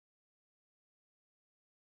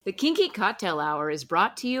The Kinky Cocktail Hour is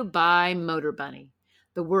brought to you by Motor Bunny,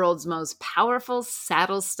 the world's most powerful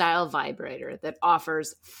saddle-style vibrator that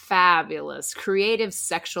offers fabulous, creative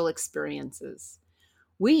sexual experiences.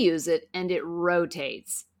 We use it and it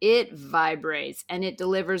rotates, it vibrates, and it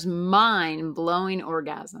delivers mind-blowing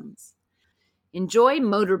orgasms. Enjoy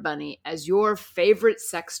Motor Bunny as your favorite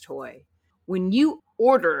sex toy. When you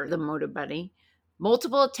order the Motor Bunny,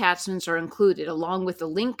 multiple attachments are included along with the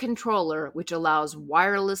Link controller, which allows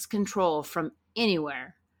wireless control from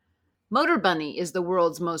anywhere. Motor Bunny is the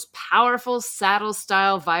world's most powerful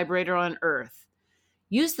saddle-style vibrator on Earth.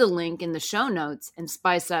 Use the link in the show notes and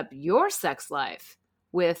spice up your sex life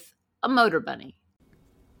with a Motor Bunny.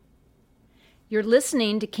 You're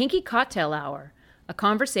listening to Kinky Cocktail Hour, a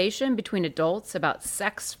conversation between adults about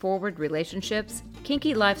sex-forward relationships,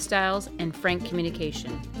 kinky lifestyles, and frank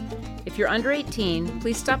communication. If you're under 18,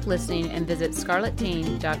 please stop listening and visit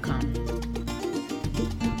scarletteen.com.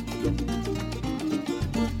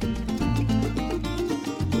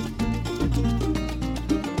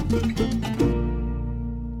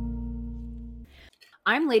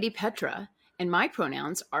 I'm Lady Petra, and my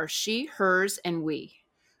pronouns are she, hers, and we.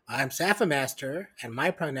 I'm Safa Master, and my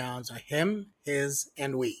pronouns are him, his,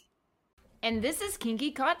 and we. And this is Kinky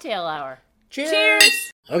Cocktail Hour.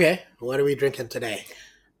 Cheers! Okay, what are we drinking today?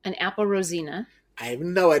 An apple rosina. I have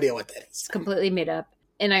no idea what that is. It's completely made up.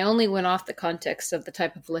 And I only went off the context of the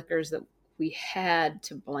type of liquors that we had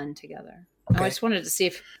to blend together. Okay. I just wanted to see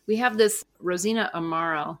if we have this Rosina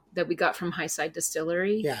Amaro that we got from Highside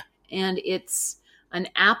Distillery. Yeah. And it's an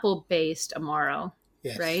apple-based Amaro,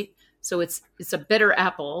 Yes. right? So it's a bitter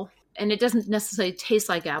apple, and it doesn't necessarily taste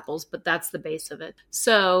like apples, but that's the base of it.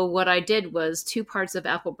 So what I did was 2 parts of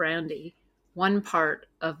apple brandy, 1 part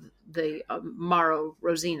of the Amaro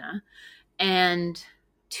Rosina, and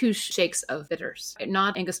 2 shakes of bitters.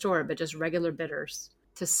 Not Angostura, but just regular bitters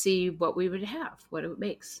to see what we would have, what it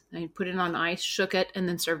makes. I put it on ice, shook it, and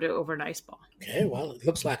then served it over an ice ball. Okay, well, it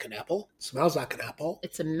looks like an apple. Smells like an apple.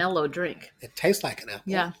 It's a mellow drink. It tastes like an apple.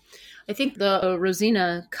 Yeah. I think the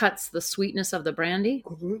Rosina cuts the sweetness of the brandy.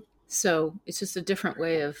 Mm-hmm. So it's just a different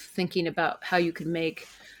way of thinking about how you can make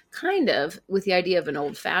kind of with the idea of an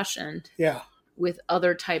old fashioned Yeah. with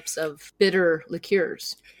other types of bitter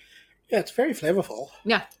liqueurs. Yeah, it's very flavorful.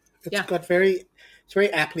 Yeah. It's Yeah. got very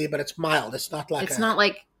appley, but it's mild. It's not like It's not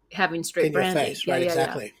like having straight in brandy. your face, right?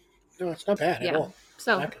 Exactly. No, it's not bad at all.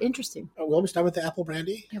 So Okay. interesting. Will we start with the apple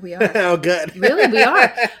brandy? Yeah, we are. Oh, good. Really, we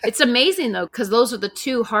are. It's amazing, though, because those are the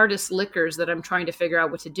 2 hardest liquors that I'm trying to figure out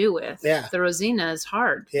what to do with. Yeah. The Rosina is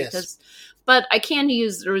hard. Yes. But I can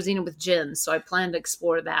use the Rosina with gin, so I plan to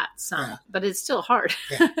explore that some. Yeah. But it's still hard.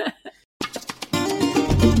 Yeah.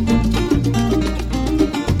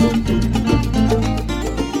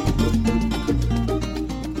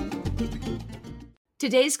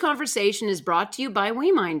 Today's conversation is brought to you by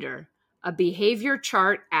WeMinder, a behavior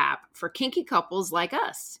chart app for kinky couples like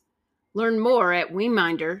us. Learn more at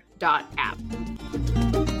weminder.app.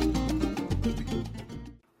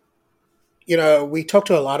 You know, we talk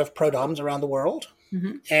to a lot of pro-doms around the world.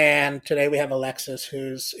 Mm-hmm. And today we have Alexis,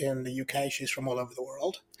 who's in the UK. She's from all over the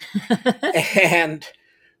world. And,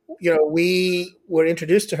 you know, we were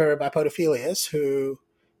introduced to her by Podophilius, who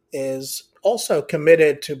is also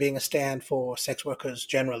committed to being a stand for sex workers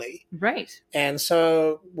generally. Right. And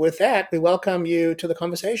so with that, we welcome you to the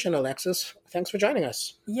conversation, Alexis. Thanks for joining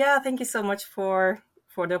us. Yeah, thank you so much for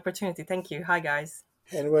the opportunity. Thank you. Hi, guys.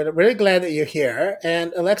 And we're really glad that you're here.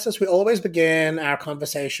 And Alexis, we always begin our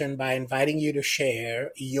conversation by inviting you to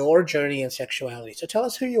share your journey in sexuality. So tell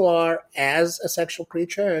us who you are as a sexual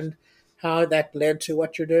creature and how that led to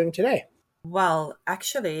what you're doing today. Well,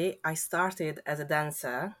 actually, I started as a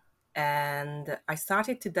dancer, and I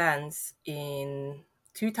started to dance in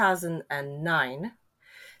 2009.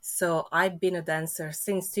 So I've been a dancer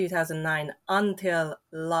since 2009 until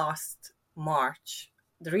last March.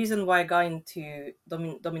 The reason why I got into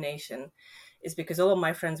domination is because all of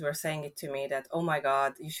my friends were saying it to me that, oh my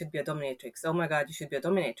God, you should be a dominatrix. Oh my God, you should be a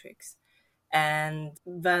dominatrix. And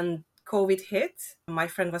when COVID hit, my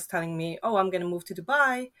friend was telling me, oh, I'm going to move to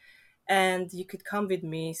Dubai and you could come with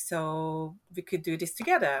me so we could do this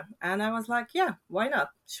together. And I was like, yeah, why not?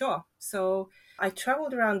 Sure. So I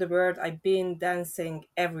traveled around the world. I've been dancing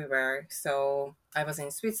everywhere. So I was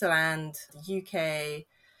in Switzerland, UK,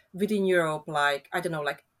 within Europe, like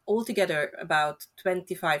altogether about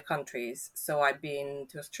 25 countries. So I've been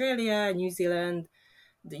to Australia, New Zealand,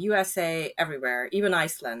 the USA, everywhere, even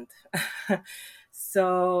Iceland.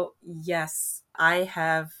 So yes, I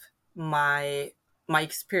have my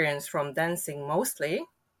experience from dancing mostly.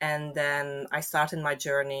 And then I started my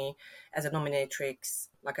journey as a dominatrix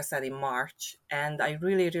like I said, in March. And I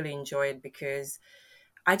really, really enjoy it because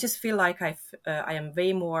I just feel like I am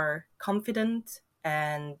way more confident,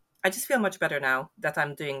 and I just feel much better now that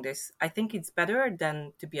I'm doing this. I think it's better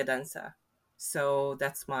than to be a dancer. So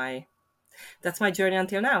that's my journey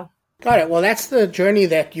until now. Got it. Well, that's the journey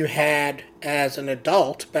that you had as an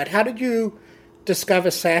adult, but how did you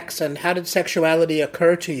discover sex and how did sexuality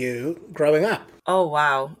occur to you growing up? Oh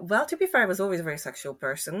wow. Well, to be fair, I was always a very sexual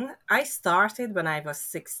person. I started when I was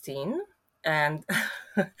 16, and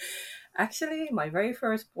actually my very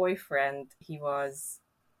first boyfriend, he was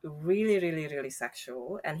really, really, really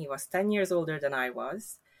sexual, and he was 10 years older than I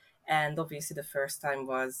was. And obviously the first time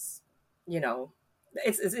was, you know,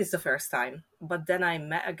 it's the first time. But then I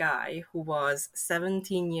met a guy who was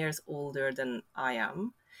 17 years older than I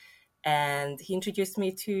am, and he introduced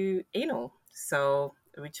me to anal. So,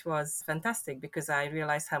 which was fantastic because I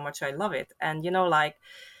realized how much I love it. And like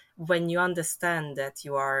when you understand that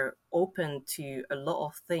you are open to a lot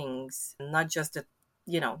of things, not just the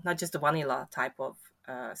vanilla type of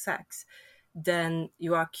sex, then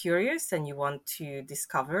you are curious and you want to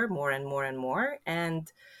discover more and more and more.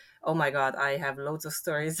 And oh my God, I have loads of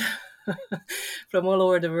stories from all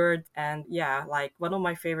over the world. And yeah, like one of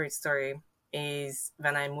my favorite story is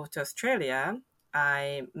when I moved to Australia,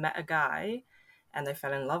 I met a guy and I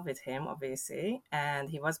fell in love with him, obviously, and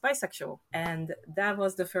he was bisexual. And that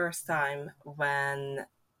was the first time when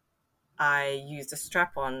I used a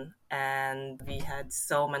strap on, and we had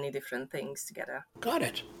so many different things together. Got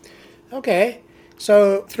it. Okay.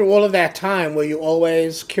 So, through all of that time, were you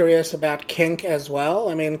always curious about kink as well?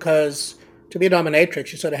 I mean, because to be a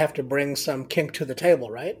dominatrix, you sort of have to bring some kink to the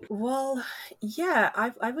table, right? Well, yeah,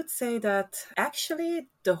 I would say that actually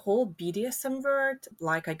the whole BDSM word,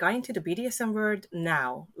 like I got into the BDSM word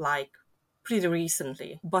now, like pretty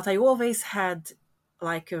recently, but I always had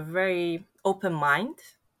like a very open mind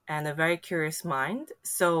and a very curious mind.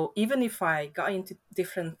 So even if I got into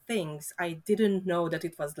different things, I didn't know that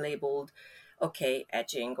it was labeled, okay,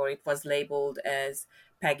 edging, or it was labeled as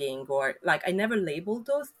pegging, or like I never labeled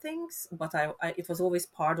those things, but I it was always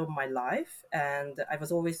part of my life, and I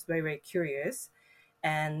was always very, very curious.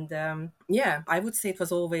 And yeah, I would say it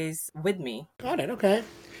was always with me. Got it. Okay.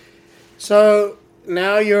 So,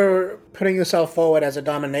 now you're putting yourself forward as a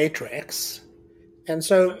dominatrix. And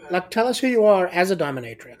so, like, tell us who you are as a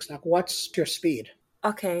dominatrix. Like, what's your speed?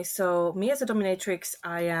 Okay, so me as a dominatrix,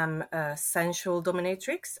 I am a sensual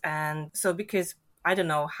dominatrix. And so because I don't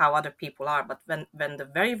know how other people are, but when the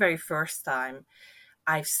very, very first time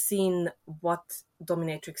I've seen what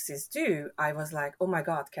dominatrixes do, I was like, oh my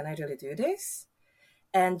God, can I really do this?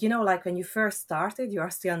 And like when you first started, you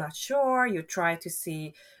are still not sure. You try to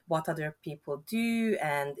see what other people do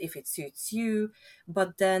and if it suits you.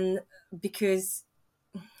 But then, because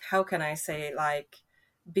how can I say, like,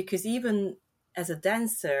 because even as a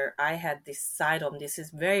dancer, I had this side of this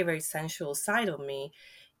is very, very sensual side of me.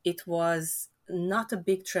 It was not a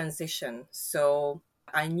big transition. So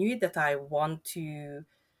I knew that I want to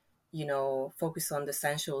focus on the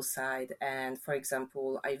sensual side. And for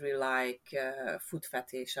example, I really like foot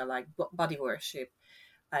fetish, I like body worship,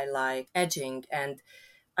 I like edging, and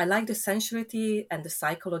I like the sensuality and the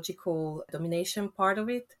psychological domination part of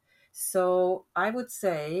it. So I would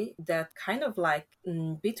say that kind of like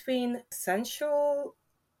between sensual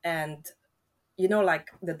and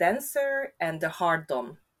like the dancer and the hard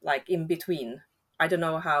dom, like in between. I don't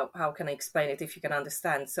know how can I explain it, if you can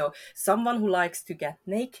understand. So someone who likes to get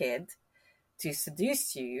naked to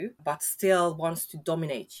seduce you but still wants to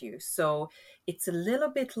dominate you. So it's a little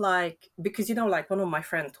bit like, because like one of my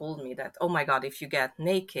friends told me that, oh my God, if you get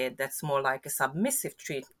naked, that's more like a submissive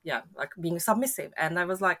treat, yeah, like being submissive. And I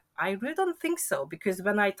was like, I really don't think so, because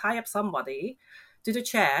when I tie up somebody to the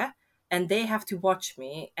chair and they have to watch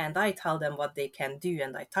me and I tell them what they can do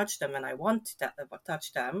and I touch them and I want to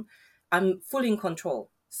touch them, I'm fully in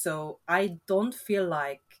control. So I don't feel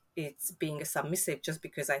like it's being a submissive just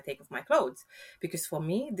because I take off my clothes. Because for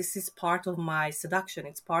me, this is part of my seduction.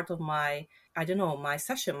 It's part of my, I don't know, my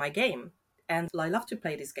session, my game. And I love to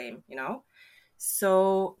play this game.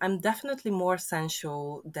 So I'm definitely more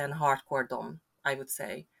sensual than hardcore dom, I would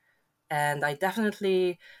say. And I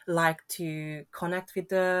definitely like to connect with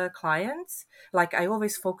the clients. Like I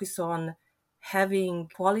always focus on having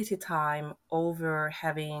quality time over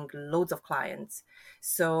having loads of clients.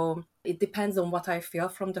 So it depends on what I feel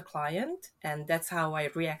from the client, and that's how I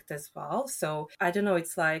react as well. So I don't know,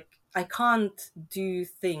 it's like I can't do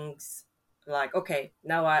things like, okay,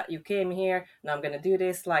 now you came here, now I'm going to do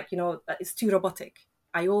this. Like, it's too robotic.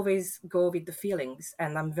 I always go with the feelings,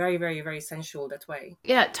 and I'm very, very, very sensual that way.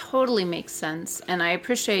 Yeah, it totally makes sense. And I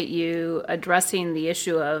appreciate you addressing the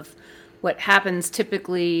issue of what happens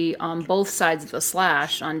typically on both sides of the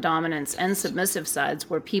slash, on dominance and submissive sides,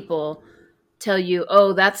 where people tell you,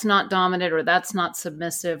 oh, that's not dominant or that's not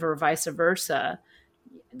submissive or vice versa.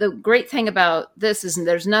 The great thing about this is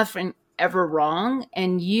there's nothing ever wrong.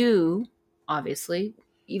 And you, obviously,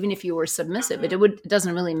 even if you were submissive, it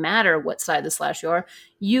doesn't really matter what side of the slash you are.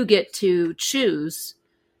 You get to choose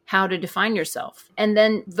how to define yourself. And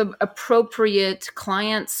then the appropriate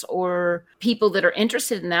clients or people that are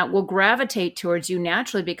interested in that will gravitate towards you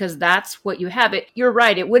naturally because that's what you have. You're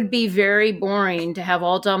right. It would be very boring to have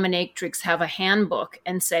all dominatrix have a handbook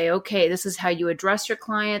and say, okay, this is how you address your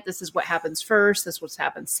client. This is what happens first. This is what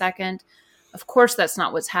happens second. Of course, that's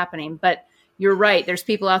not what's happening. But you're right. There's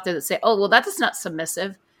people out there that say, oh, well, that is not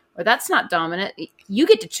submissive, or that's not dominant. You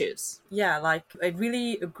get to choose. Yeah, like I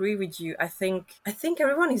really agree with you. I think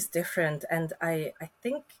everyone is different, and I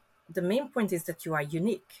think the main point is that you are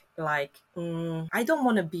unique. Like I don't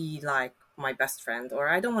want to be like my best friend, or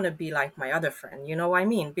I don't want to be like my other friend, you know what I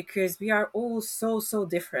mean? Because we are all so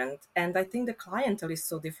different, and I think the clientele is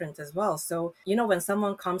so different as well. So, you know, when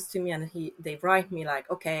someone comes to me and they write me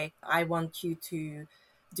like, okay, I want you to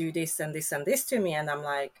do this and this and this to me, and I'm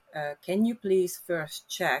like, can you please first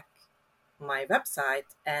check my website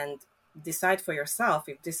and decide for yourself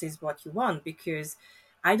if this is what you want, because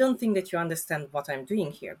I don't think that you understand what I'm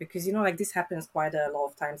doing here. Because, you know, like this happens quite a lot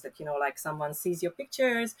of times that, you know, like someone sees your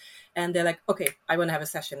pictures and they're like, okay, I want to have a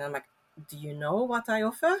session. And I'm like, do you know what I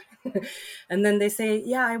offer? And then they say,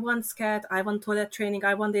 yeah, I want SCAT, I want toilet training,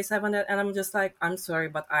 I want this, I want that. And I'm just like, I'm sorry,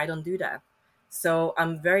 but I don't do that. So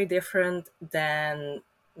I'm very different than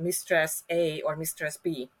Mistress A or Mistress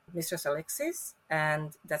B, Mistress Alexis,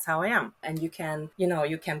 and that's how I am. And you can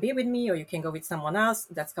be with me or you can go with someone else.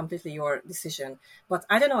 That's completely your decision. But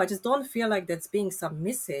I don't know, I just don't feel like that's being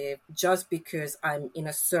submissive just because I'm in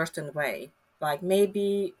a certain way. Like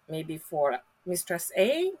maybe for Mistress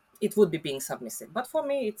A, it would be being submissive. But for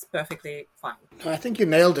me, it's perfectly fine. I think you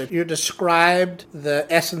nailed it. You described the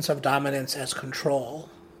essence of dominance as control.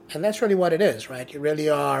 And that's really what it is, right? You really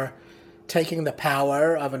are taking the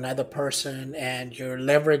power of another person and you're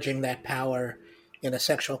leveraging that power in a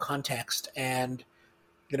sexual context. And,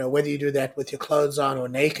 you know, whether you do that with your clothes on or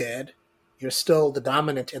naked, you're still the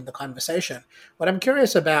dominant in the conversation. What I'm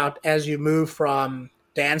curious about as you move from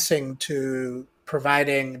dancing to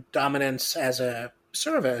providing dominance as a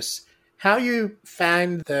service, how you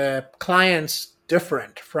find the clients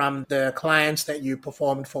different from the clients that you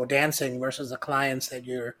performed for dancing versus the clients that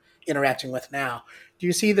you're interacting with now. Do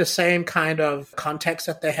you see the same kind of context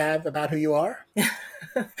that they have about who you are?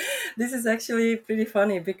 This is actually pretty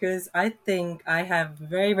funny because I think I have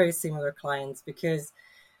very, very similar clients, because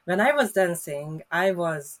when I was dancing, I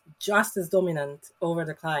was just as dominant over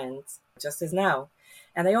the clients, just as now.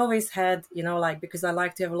 And I always had, you know, like, because I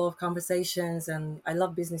like to have a lot of conversations and I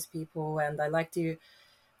love business people and I like to,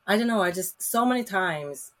 I don't know, I just, so many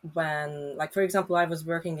times when, like, for example, I was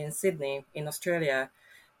working in Sydney, in Australia,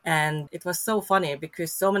 and it was so funny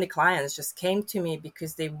because so many clients just came to me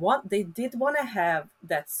because they did want to have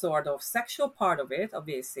that sort of sexual part of it,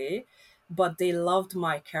 obviously, but they loved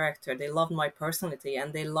my character, they loved my personality,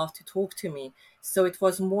 and they loved to talk to me. So it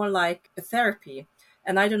was more like a therapy.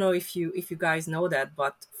 And I don't know if you guys know that,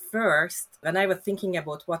 but first, when I was thinking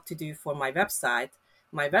about what to do for my website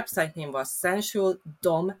name was Sensual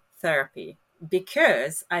Dom Therapy,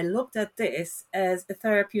 because I looked at this as a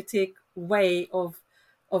therapeutic way of,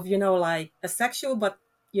 you know, like a sexual, but,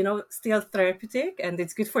 you know, still therapeutic, and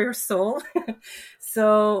it's good for your soul.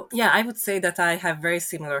 So yeah, I would say that I have very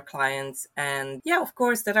similar clients. And yeah, of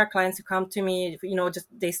course, there are clients who come to me, you know, just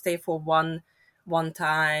they stay for one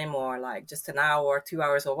time or like just an hour, 2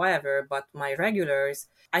 hours or whatever. But my regulars,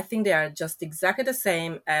 I think they are just exactly the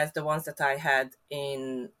same as the ones that I had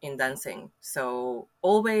in dancing. So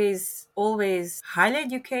always highly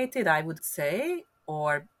educated, I would say,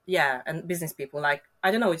 or yeah, and business people. Like,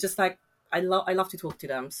 I don't know, it's just like I love to talk to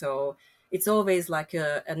them. So it's always like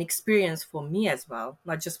an experience for me as well,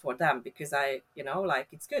 not just for them, because I, you know, like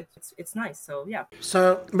it's good. It's nice. So yeah.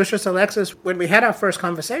 So, Mistress Alexis, when we had our first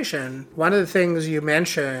conversation, one of the things you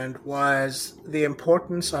mentioned was the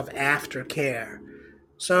importance of aftercare.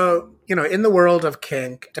 So, you know, in the world of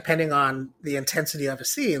kink, depending on the intensity of a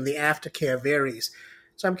scene, the aftercare varies.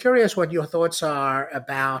 So I'm curious what your thoughts are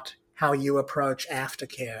about how you approach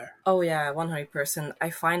aftercare. Oh yeah, 100%. I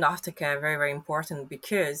find aftercare very, very important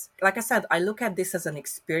because, like I said, I look at this as an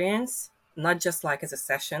experience, not just like as a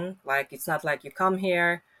session. Like, it's not like you come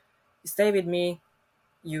here, you stay with me,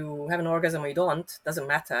 you have an orgasm or you don't, doesn't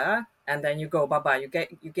matter. And then you go, bye-bye.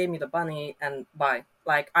 You gave me the bunny and bye.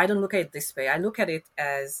 Like, I don't look at it this way. I look at it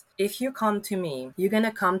as, if you come to me, you're going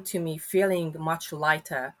to come to me feeling much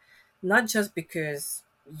lighter, not just because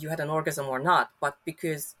you had an orgasm or not, but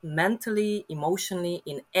because mentally, emotionally,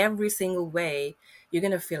 in every single way, you're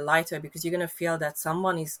going to feel lighter, because you're going to feel that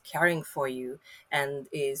someone is caring for you and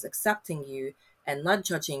is accepting you and not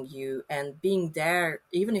judging you and being there,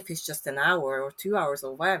 even if it's just an hour or 2 hours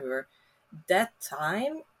or whatever. That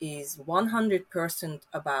time is 100%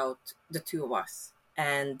 about the two of us.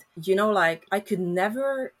 And, like, I could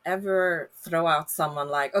never, ever throw out someone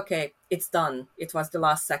like, okay, it's done. It was the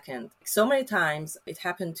last second. So many times it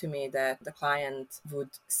happened to me that the client would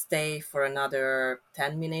stay for another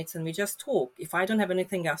 10 minutes and we just talk. If I don't have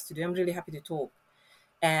anything else to do, I'm really happy to talk.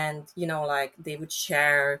 And, like, they would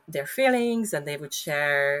share their feelings and they would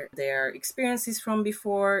share their experiences from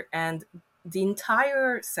before. And the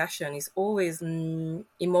entire session is always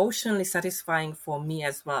emotionally satisfying for me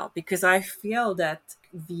as well, because I feel that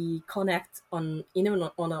we connect on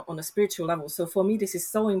a spiritual level. So for me, this is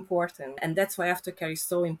so important, and that's why aftercare is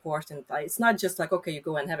so important. It's not just like, okay, you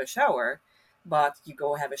go and have a shower, but you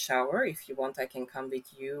go have a shower. If you want, I can come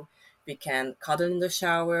with you. We can cuddle in the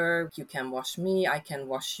shower. You can wash me. I can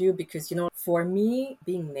wash you. Because, for me,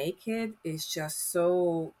 being naked is just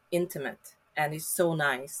so intimate and it's so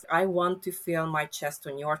nice. I want to feel my chest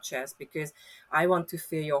on your chest because I want to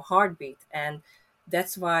feel your heartbeat. And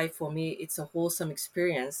that's why, for me, it's a wholesome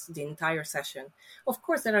experience, the entire session. Of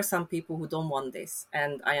course, there are some people who don't want this,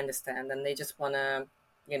 and I understand, and they just want to,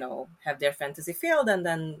 have their fantasy filled and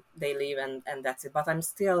then they leave and that's it. But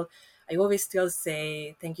I always still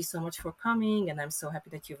say, thank you so much for coming, and I'm so happy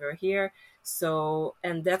that you were here. So,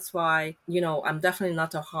 and that's why, I'm definitely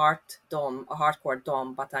not a hardcore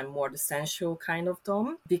dom, but I'm more the sensual kind of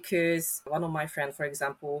dom, because one of my friends, for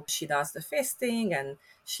example, she does the fisting and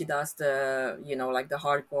she does the, like the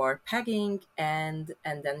hardcore pegging, and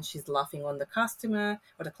then she's laughing on the customer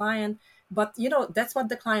or the client. But, that's what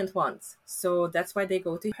the client wants. So that's why they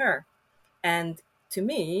go to her. And to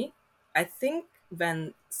me, I think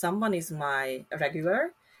when someone is my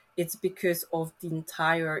regular, it's because of the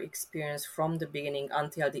entire experience from the beginning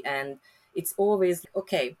until the end. It's always,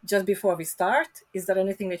 okay, just before we start, is there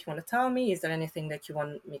anything that you want to tell me? Is there anything that you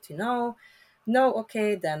want me to know? No,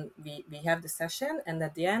 okay, then we have the session, and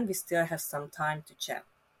at the end, we still have some time to chat.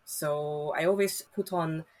 So I always put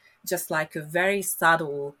on just like a very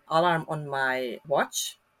subtle alarm on my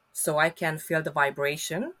watch so I can feel the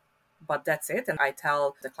vibration, but that's it. And I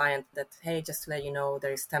tell the client that, hey, just to let you know,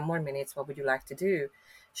 there is 10 more minutes. What would you like to do?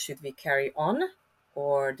 Should we carry on,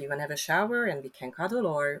 or do you want to have a shower and we can cuddle,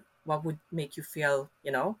 or what would make you feel,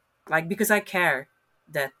 like, because I care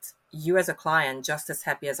that you as a client just as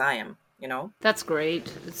happy as I am. That's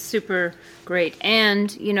great. It's super great.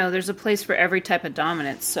 And, there's a place for every type of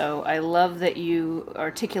dominance. So I love that you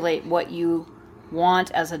articulate what you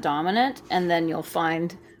want as a dominant, and then you'll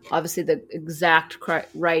find, obviously, the exact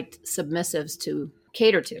right submissives to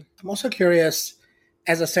cater to. I'm also curious,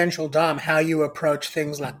 as a sensual dom, how you approach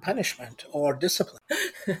things like punishment or discipline.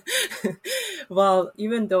 Well,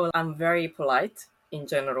 even though I'm very polite in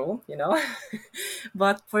general,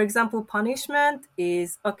 but for example, punishment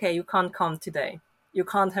is, okay, you can't come today. You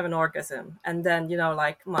can't have an orgasm. And then,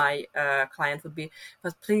 like my client would be,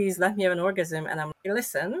 but please let me have an orgasm. And I'm like,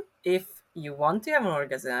 listen, if you want to have an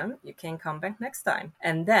orgasm, you can come back next time.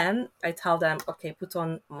 And then I tell them, okay, put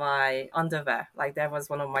on my underwear. Like, there was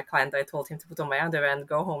one of my clients, I told him to put on my underwear and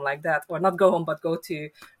go home like that, or not go home, but go to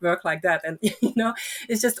work like that. And,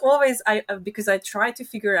 it's just always, because I try to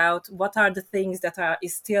figure out what are the things that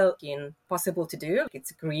is still possible to do.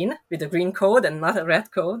 It's green, with a green code and not a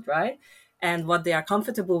red code, right? And what they are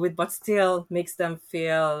comfortable with, but still makes them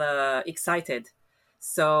feel excited.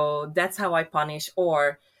 So that's how I punish.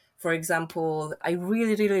 Or, for example, I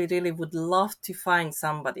really, really, really would love to find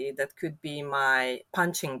somebody that could be my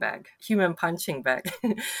punching bag, human punching bag.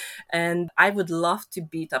 And I would love to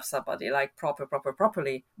beat up somebody, like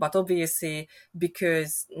properly. But obviously,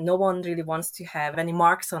 because no one really wants to have any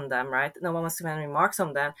marks on them, right? No one wants to have any marks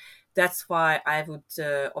on them. That's why I would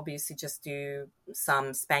obviously just do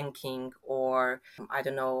some spanking, or I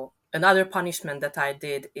don't know. Another punishment that I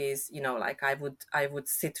did is, like I would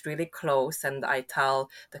sit really close and I tell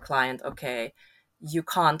the client, okay, you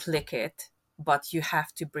can't lick it, but you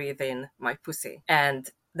have to breathe in my pussy. And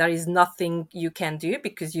there is nothing you can do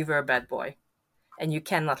because you were a bad boy and you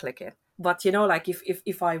cannot lick it. But, like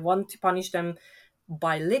if I want to punish them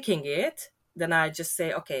by licking it, then I just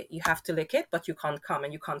say, okay, you have to lick it, but you can't come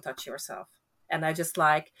and you can't touch yourself. And I just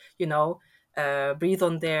like, breathe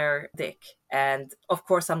on their dick. And of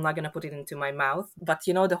course, I'm not going to put it into my mouth. But,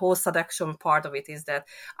 the whole seduction part of it is that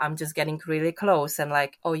I'm just getting really close and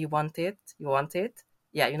like, oh, you want it? You want it?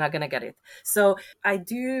 Yeah, you're not going to get it. So I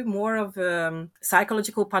do more of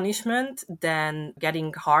psychological punishment than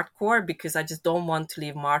getting hardcore, because I just don't want to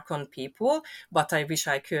leave mark on people. But I wish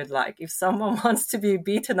I could. Like, if someone wants to be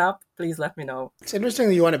beaten up, please let me know. It's interesting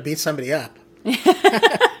that you want to beat somebody up.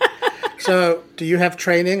 So do you have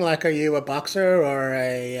training? Like, are you a boxer or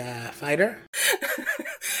a fighter?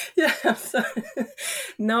 Yeah.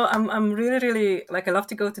 No, I'm really, really, like, I love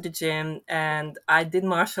to go to the gym, and I did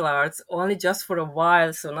martial arts only just for a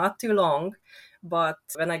while, so not too long. But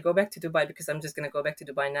when I go back to Dubai, because I'm just going to go back to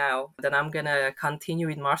Dubai now, then I'm going to continue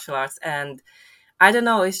with martial arts. And I don't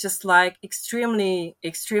know, it's just like extremely,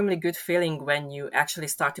 extremely good feeling when you actually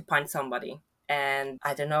start to punch somebody. And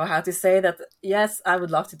I don't know how to say that. Yes, I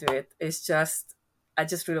would love to do it. It's just, I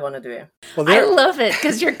just really want to do it. Well, I love it,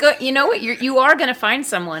 because you're good. You know what? You are going to find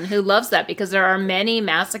someone who loves that, because there are many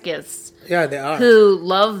masochists. Yeah, they are. Who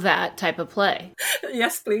love that type of play.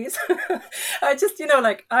 Yes, please. I just,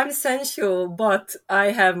 like, I'm sensual, but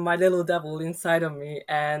I have my little devil inside of me.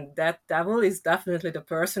 And that devil is definitely the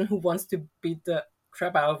person who wants to beat the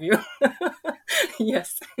crap out of you.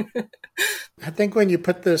 Yes. I think when you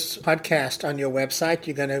put this podcast on your website,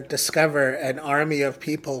 you're going to discover an army of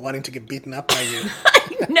people wanting to get beaten up by you.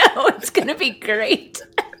 I know, it's going to be great.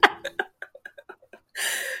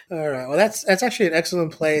 All right. Well, that's actually an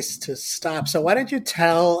excellent place to stop. So why don't you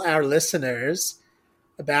tell our listeners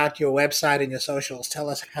about your website and your socials? Tell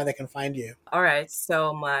us how they can find you. All right.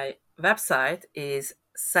 So my website is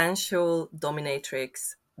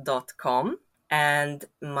sensualdominatrix.com. And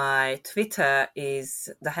my Twitter the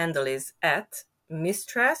handle is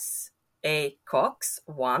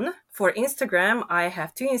 @mistress_A_Cox1. For Instagram, I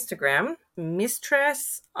have two Instagram,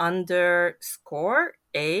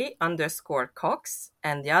 mistress_A_Cox,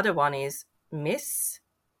 and the other one is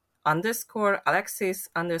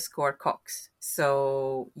miss_Alexis_Cox.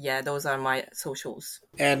 So yeah, those are my socials.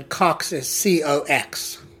 And Cox is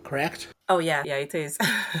COX, correct? Oh, yeah, it is.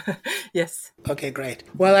 Yes. Okay, great.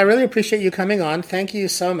 Well, I really appreciate you coming on. Thank you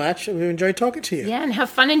so much. We enjoyed talking to you. Yeah, and have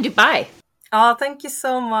fun in Dubai. Oh, thank you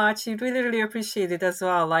so much. I really, really appreciate it as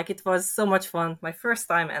well. Like, it was so much fun. My first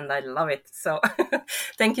time, and I love it. So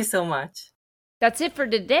thank you so much. That's it for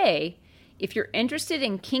today. If you're interested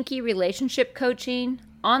in kinky relationship coaching,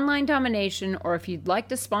 online domination, or if you'd like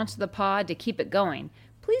to sponsor the pod to keep it going,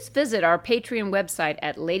 please visit our Patreon website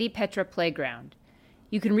at Lady Petra Playground.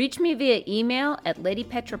 You can reach me via email at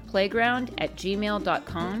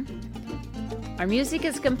ladypetraplayground@gmail.com. Our music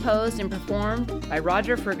is composed and performed by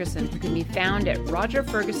Roger Ferguson, who can be found at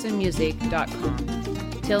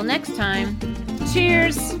rogerfergusonmusic.com. Till next time,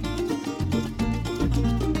 cheers!